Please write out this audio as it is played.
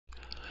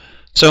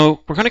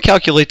So we're going to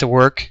calculate the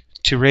work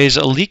to raise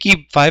a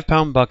leaky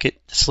 5-pound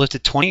bucket that's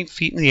lifted 20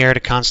 feet in the air at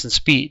a constant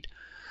speed.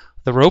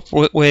 The rope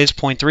weighs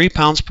 0.3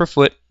 pounds per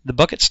foot. The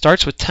bucket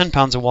starts with 10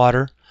 pounds of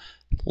water,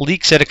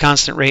 leaks at a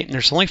constant rate, and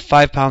there's only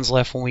 5 pounds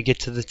left when we get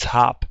to the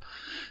top.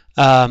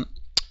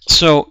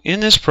 So in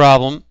this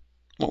problem,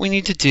 what we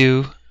need to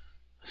do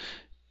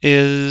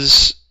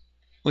is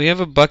we have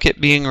a bucket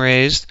being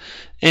raised,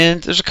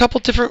 and there's a couple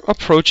different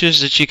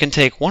approaches that you can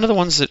take. One of the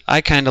ones that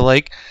I kind of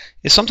like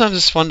is sometimes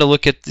it's fun to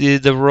look at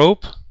the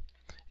rope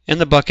and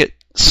the bucket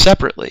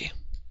separately.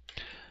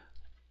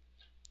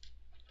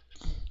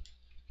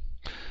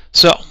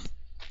 So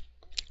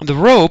the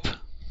rope,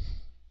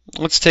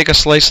 let's take a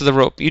slice of the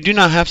rope. You do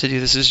not have to do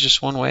this, this is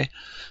just one way.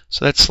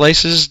 So that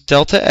slices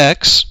delta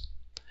x,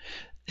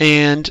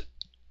 and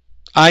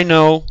I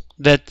know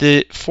that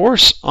the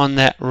force on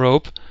that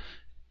rope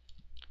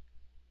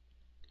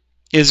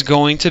is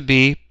going to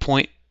be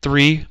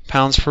 0.3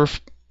 pounds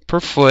per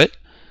foot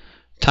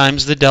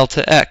times the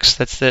delta x.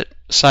 That's the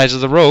size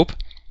of the rope.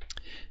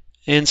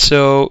 And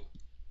so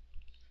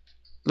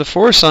the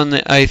force on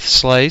the ith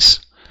slice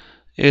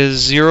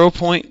is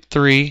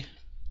 0.3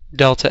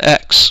 delta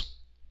x.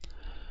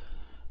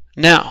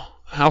 Now,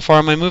 how far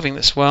am I moving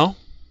this? Well,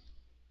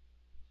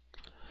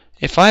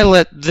 if I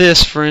let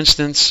this, for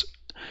instance,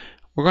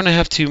 we're going to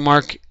have to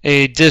mark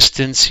a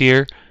distance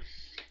here.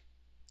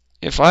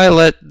 If I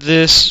let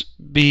this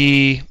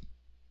be,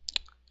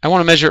 I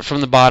want to measure it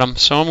from the bottom,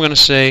 so I'm going to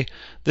say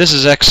this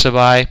is x sub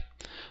I,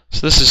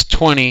 so this is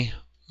 20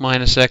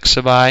 minus x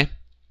sub I.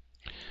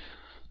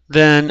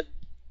 Then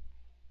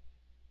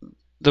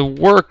the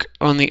work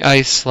on the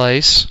ith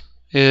slice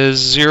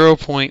is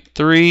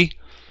 0.3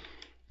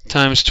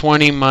 times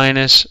 20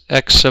 minus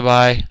x sub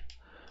I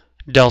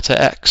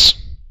delta x.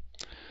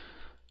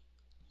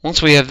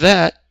 Once we have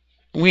that,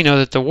 we know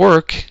that the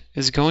work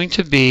is going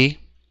to be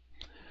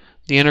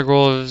the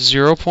integral of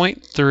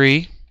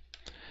 0.3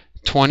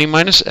 20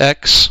 minus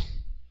x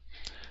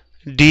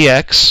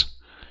dx,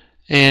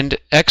 and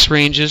x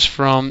ranges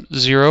from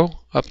 0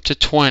 up to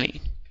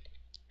 20.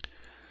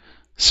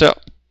 So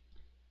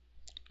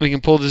we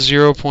can pull the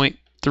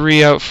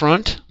 0.3 out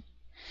front,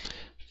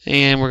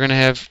 and we're going to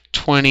have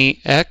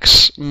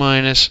 20x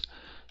minus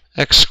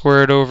x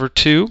squared over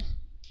 2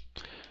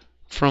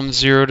 from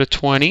 0 to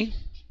 20.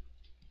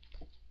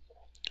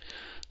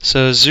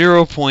 So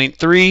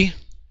 0.3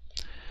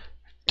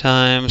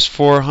 times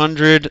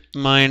 400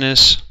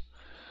 minus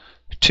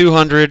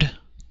 200.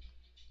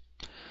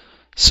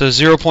 So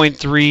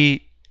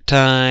 0.3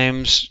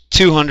 times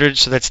 200,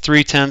 so that's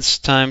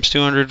 3/10 times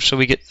 200, so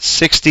we get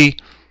 60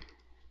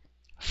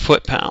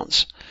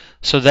 foot-pounds.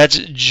 So that's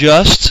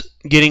just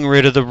getting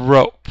rid of the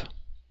rope.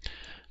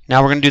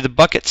 Now we're going to do the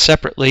bucket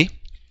separately.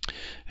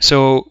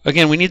 So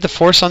again, we need the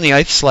force on the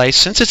ith slice.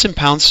 Since it's in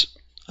pounds,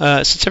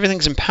 since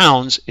everything's in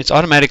pounds, it's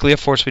automatically a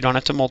force. We don't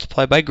have to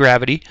multiply by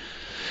gravity.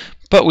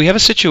 But we have a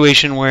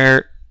situation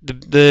where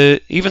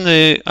even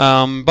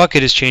the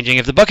bucket is changing.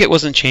 If the bucket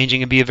wasn't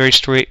changing, it'd be a very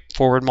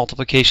straightforward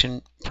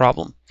multiplication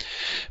problem.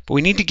 But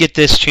we need to get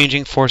this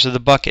changing force of the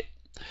bucket.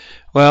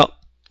 Well,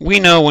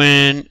 we know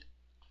when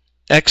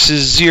x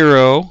is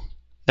 0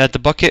 that the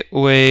bucket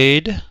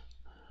weighed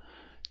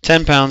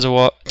 10 pounds,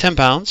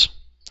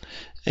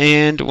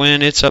 and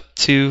when it's up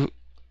to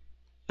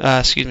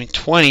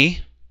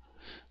 20,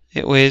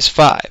 it weighs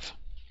 5.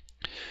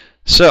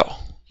 So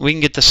we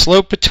can get the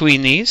slope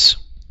between these.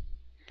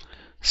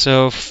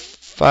 So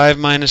 5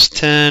 minus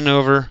 10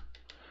 over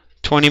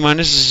 20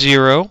 minus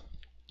 0,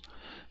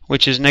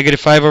 which is negative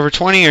 5 over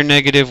 20, or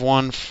negative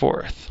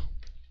 1/4.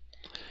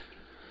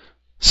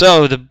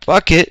 So the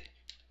bucket,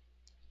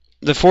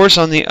 the force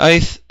on the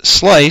ith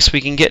slice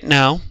we can get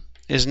now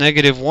is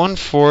negative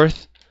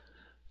 1/4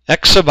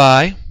 x sub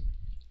I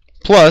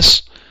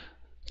plus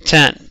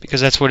 10, because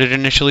that's what it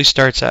initially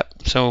starts at.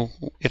 So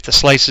if the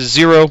slice is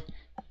 0,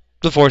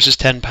 the force is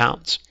 10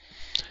 pounds.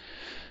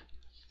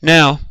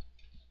 Now,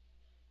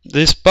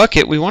 this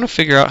bucket, we want to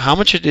figure out how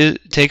much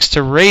it takes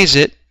to raise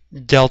it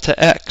delta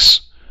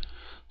x.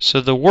 So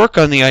the work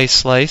on the ith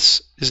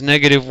slice is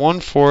negative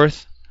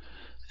 1/4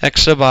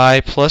 x sub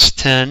I plus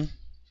 10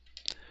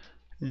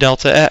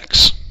 delta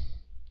x.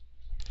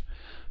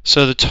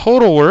 So the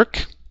total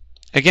work,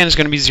 again, is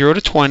going to be 0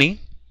 to 20,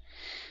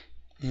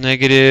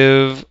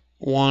 negative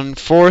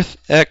 1/4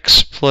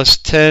 x plus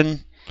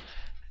 10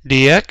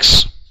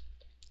 dx.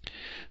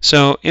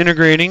 So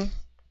integrating,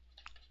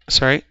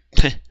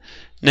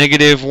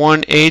 negative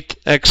 1/8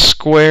 x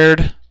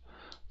squared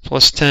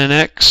plus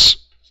 10x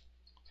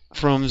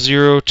from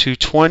 0 to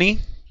 20.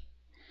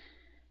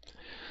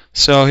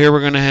 So here we're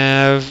going to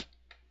have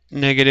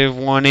negative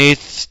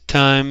 1/8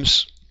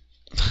 times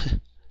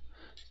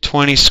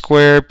 20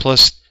 squared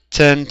plus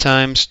 10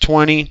 times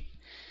 20.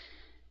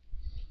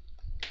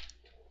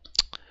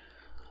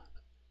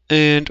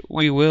 And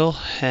we will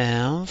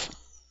have,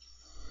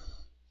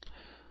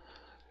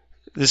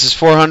 this is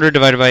 400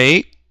 divided by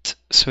 8,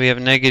 so we have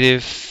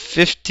negative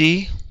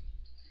 50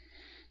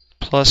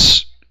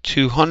 plus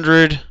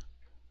 200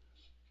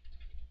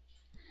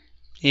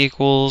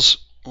 equals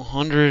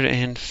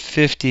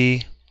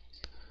 150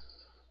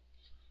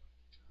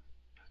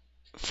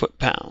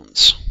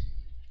 foot-pounds.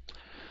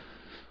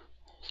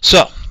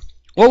 So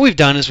what we've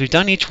done is we've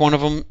done each one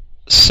of them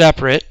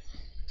separate,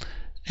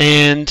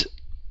 and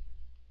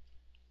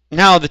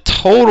now the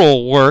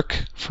total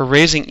work for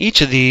raising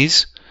each of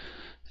these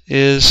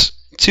is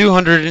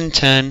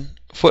 210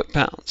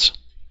 foot-pounds.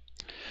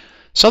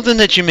 Something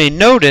that you may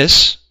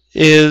notice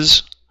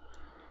is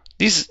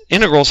these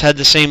integrals had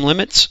the same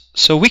limits,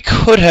 so we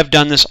could have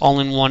done this all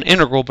in one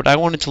integral, but I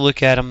wanted to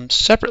look at them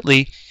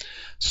separately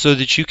so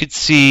that you could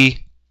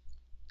see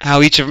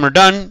how each of them are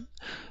done,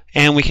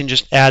 and we can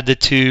just add the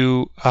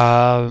two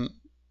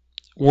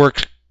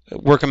work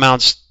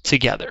amounts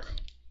together.